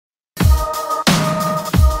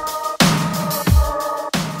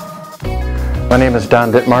My name is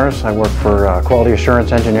Don Dittmars. I work for Quality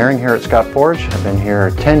Assurance Engineering here at Scott Forge. I've been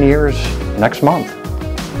here 10 years next month.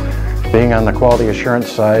 Being on the quality assurance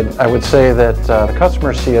side, I would say that the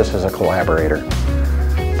customers see us as a collaborator.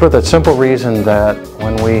 For the simple reason that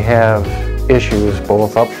when we have issues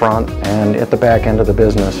both up front and at the back end of the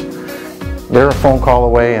business, they're a phone call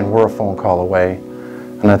away and we're a phone call away.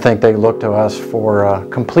 And I think they look to us for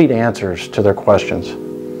complete answers to their questions.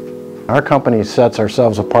 Our company sets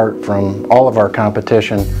ourselves apart from all of our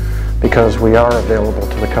competition because we are available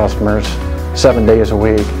to the customers 7 days a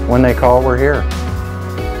week. When they call, we're here.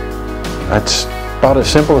 That's about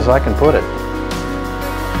as simple as I can put it.